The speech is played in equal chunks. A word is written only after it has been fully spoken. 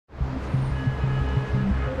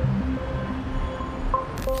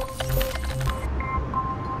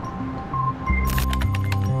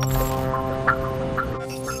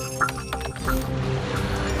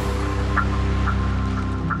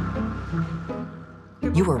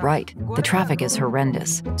You were right. The traffic is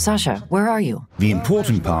horrendous. Sasha, where are you? The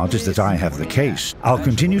important part is that I have the case. I'll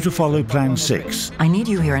continue to follow Plan 6. I need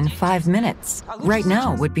you here in 5 minutes. Right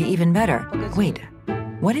now would be even better. Wait,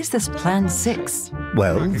 what is this Plan 6?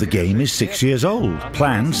 Well, the game is 6 years old.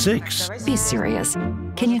 Plan 6. Be serious.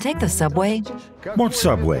 Can you take the subway? What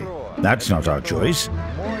subway? That's not our choice.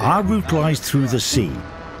 Our route lies through the sea.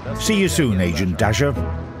 See you soon, Agent Dasher.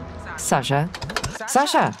 Sasha?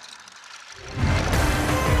 Sasha!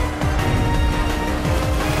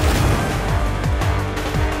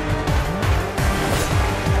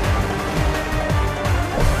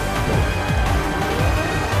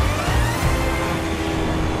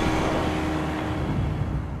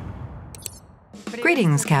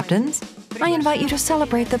 Greetings, Captains. I invite you to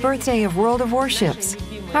celebrate the birthday of World of Warships.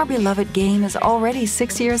 Our beloved game is already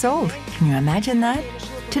 6 years old. Can you imagine that?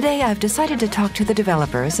 Today, I've decided to talk to the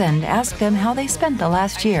developers and ask them how they spent the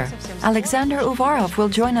last year. Alexander Uvarov will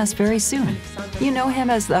join us very soon. You know him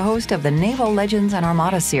as the host of the Naval Legends and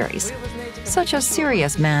Armada series. Such a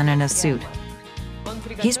serious man in a suit.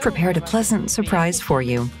 He's prepared a pleasant surprise for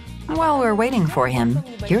you. While we're waiting for him,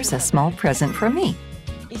 here's a small present from me.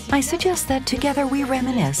 I suggest that together we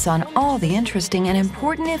reminisce on all the interesting and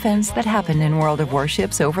important events that happened in World of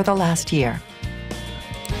Warships over the last year.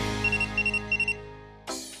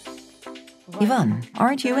 Ivan,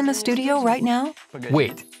 aren't you in the studio right now?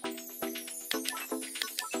 Wait.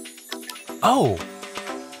 Oh!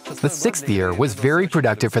 The 6th year was very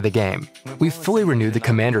productive for the game. We've fully renewed the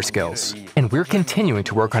commander skills, and we're continuing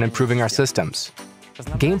to work on improving our systems.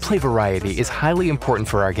 Gameplay variety is highly important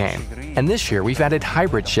for our game, and this year we've added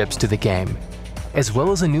hybrid ships to the game, as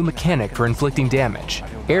well as a new mechanic for inflicting damage,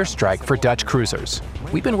 airstrike for Dutch cruisers.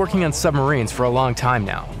 We've been working on submarines for a long time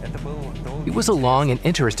now. It was a long and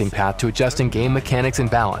interesting path to adjusting game mechanics and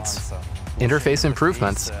balance, interface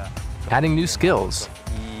improvements, adding new skills,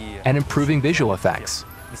 and improving visual effects.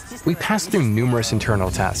 We passed through numerous internal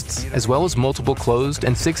tests, as well as multiple closed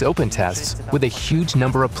and 6 open tests, with a huge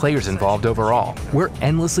number of players involved overall. We're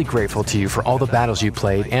endlessly grateful to you for all the battles you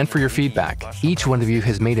played and for your feedback. Each one of you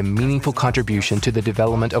has made a meaningful contribution to the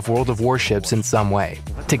development of World of Warships in some way.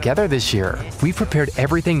 Together this year, we've prepared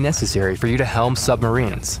everything necessary for you to helm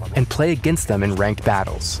submarines and play against them in ranked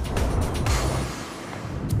battles.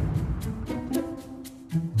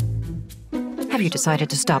 Have you decided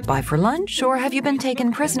to stop by for lunch, or have you been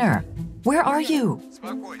taken prisoner? Where are you?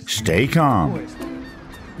 Stay calm.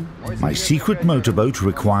 My secret motorboat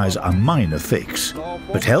requires a minor fix,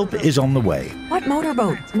 but help is on the way. What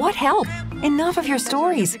motorboat? What help? Enough of your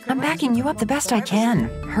stories. I'm backing you up the best I can.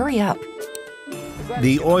 Hurry up.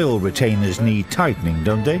 The oil retainers need tightening,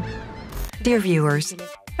 don't they? Dear viewers,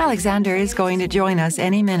 Alexander is going to join us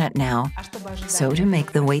any minute now. So to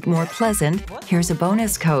make the wait more pleasant, here's a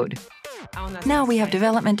bonus code. Now we have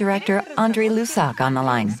Development Director Andrei Lusak on the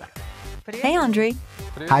line. Hey, Andrei.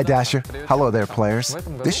 Hi, Dasher. Hello there, players.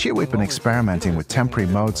 This year we've been experimenting with temporary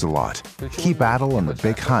modes a lot. Key Battle and the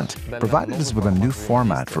Big Hunt provided us with a new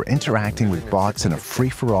format for interacting with bots in a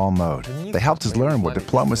free-for-all mode. They helped us learn what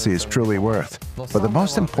diplomacy is truly worth. But the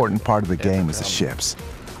most important part of the game is the ships.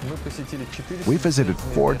 We visited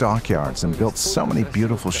 4 dockyards and built so many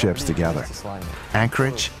beautiful ships together.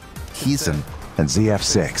 Anchorage, Heason, and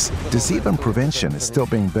ZF6. Deceivin Provincian is still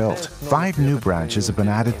being built. 5 new branches have been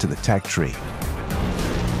added to the tech tree.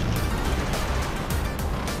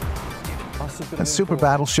 And super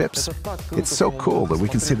battleships? It's so cool that we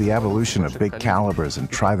can see the evolution of big calibers and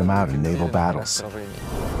try them out in naval battles.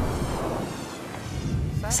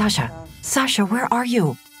 Sasha, where are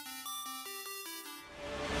you?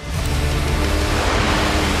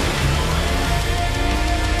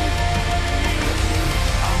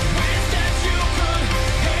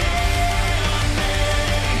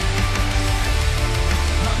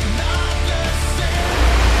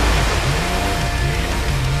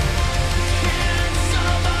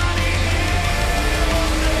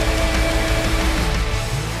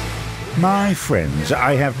 My friends,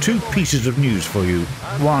 I have 2 pieces of news for you.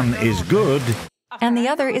 One is good, And the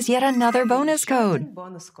other is yet another bonus code.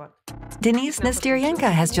 Denise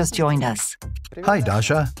Nesteryenka has just joined us. Hi,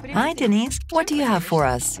 Dasha. Hi, Denise. What do you have for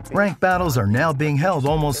us? Ranked battles are now being held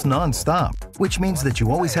almost non-stop, which means that you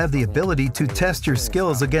always have the ability to test your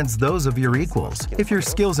skills against those of your equals. If your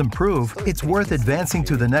skills improve, it's worth advancing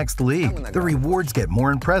to the next league. The rewards get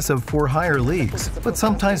more impressive for higher leagues. But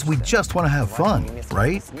sometimes we just want to have fun,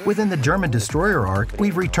 right? Within the German Destroyer arc,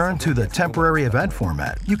 we've returned to the temporary event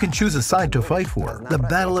format. You can choose a side to fight for. The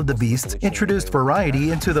Battle of the Beasts introduced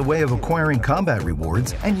variety into the way of acquiring combat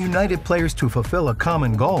rewards and united players to fulfill a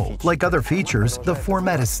common goal. Like other features, the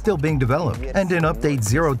format is still being developed, and in Update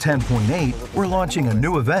 0.10.8, We're launching a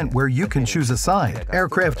new event where you can choose a side,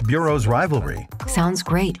 Aircraft Bureau's Rivalry. Sounds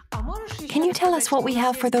great. Can you tell us what we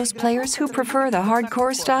have for those players who prefer the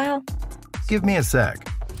hardcore style? Give me a sec.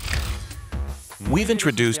 We've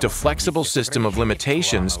introduced a flexible system of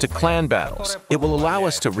limitations to clan battles. It will allow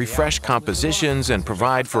us to refresh compositions and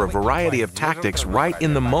provide for a variety of tactics right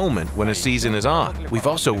in the moment when a season is on. We've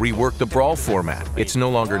also reworked the brawl format. It's no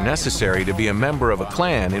longer necessary to be a member of a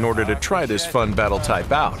clan in order to try this fun battle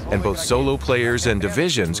type out, and both solo players and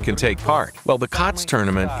divisions can take part. Well, the COTS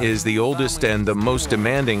tournament is the oldest and the most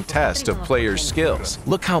demanding test of players' skills.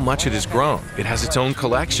 Look how much it has grown. It has its own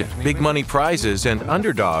collection, big money prizes, and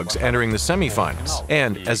underdogs entering the semifinals.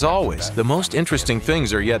 And, as always, the most interesting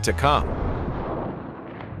things are yet to come.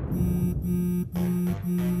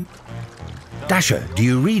 Dasha, do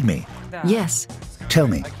you read me? Yes. Tell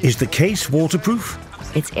me, is the case waterproof?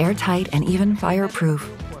 It's airtight and even fireproof.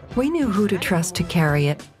 We knew who to trust to carry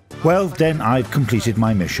it. Well, then I've completed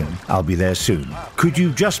my mission. I'll be there soon. Could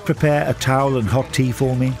you just prepare a towel and hot tea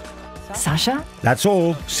for me? Sasha? That's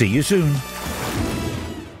all. See you soon.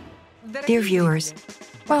 Dear viewers,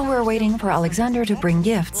 while we're waiting for Alexander to bring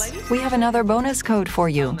gifts, we have another bonus code for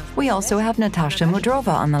you. We also have Natasha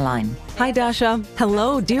Mudrova on the line. Hi, Dasha.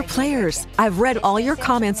 Hello, dear players. I've read all your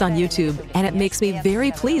comments on YouTube, and it makes me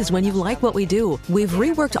very pleased when you like what we do. We've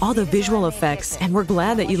reworked all the visual effects, and we're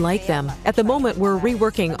glad that you like them. At the moment, we're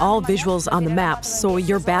reworking all visuals on the maps, so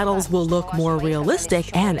your battles will look more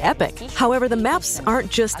realistic and epic. However, the maps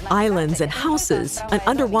aren't just islands and houses. An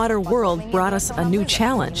underwater world brought us a new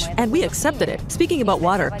challenge, and we accepted it. Speaking about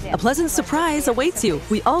water, a pleasant surprise awaits you.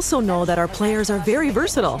 We also know that our players are very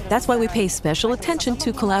versatile. That's why we pay special attention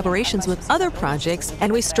to collaborations with other projects,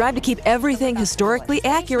 and we strive to keep everything historically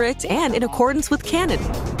accurate and in accordance with canon.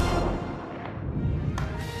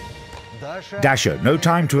 Dasha, no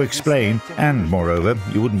time to explain, and moreover,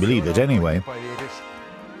 you wouldn't believe it anyway.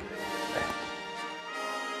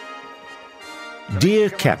 Dear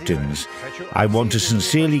captains, I want to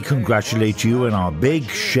sincerely congratulate you on our big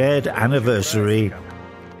shared anniversary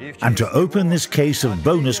and to open this case of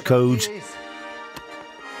bonus codes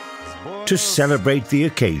to celebrate the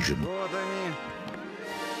occasion.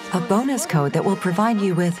 A bonus code that will provide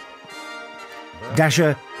you with...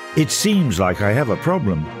 Dasha, it seems like I have a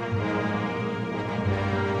problem.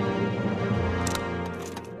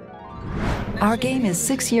 Our game is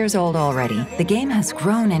 6 years old already. The game has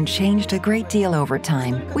grown and changed a great deal over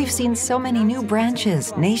time. We've seen so many new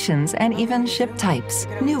branches, nations, and even ship types,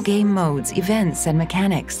 new game modes, events, and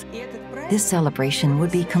mechanics. This celebration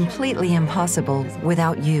would be completely impossible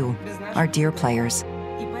without you, our dear players.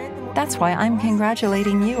 That's why I'm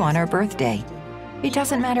congratulating you on our birthday. It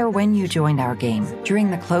doesn't matter when you joined our game, during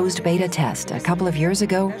the closed beta test a couple of years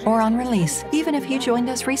ago, or on release, even if you joined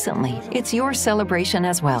us recently. It's your celebration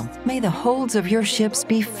as well. May the holds of your ships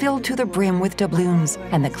be filled to the brim with doubloons,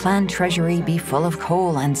 and the clan treasury be full of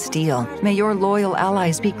coal and steel. May your loyal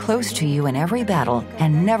allies be close to you in every battle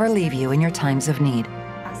and never leave you in your times of need.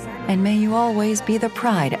 And may you always be the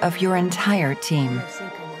pride of your entire team.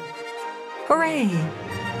 Hooray!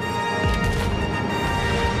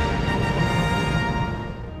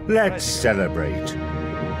 Let's celebrate.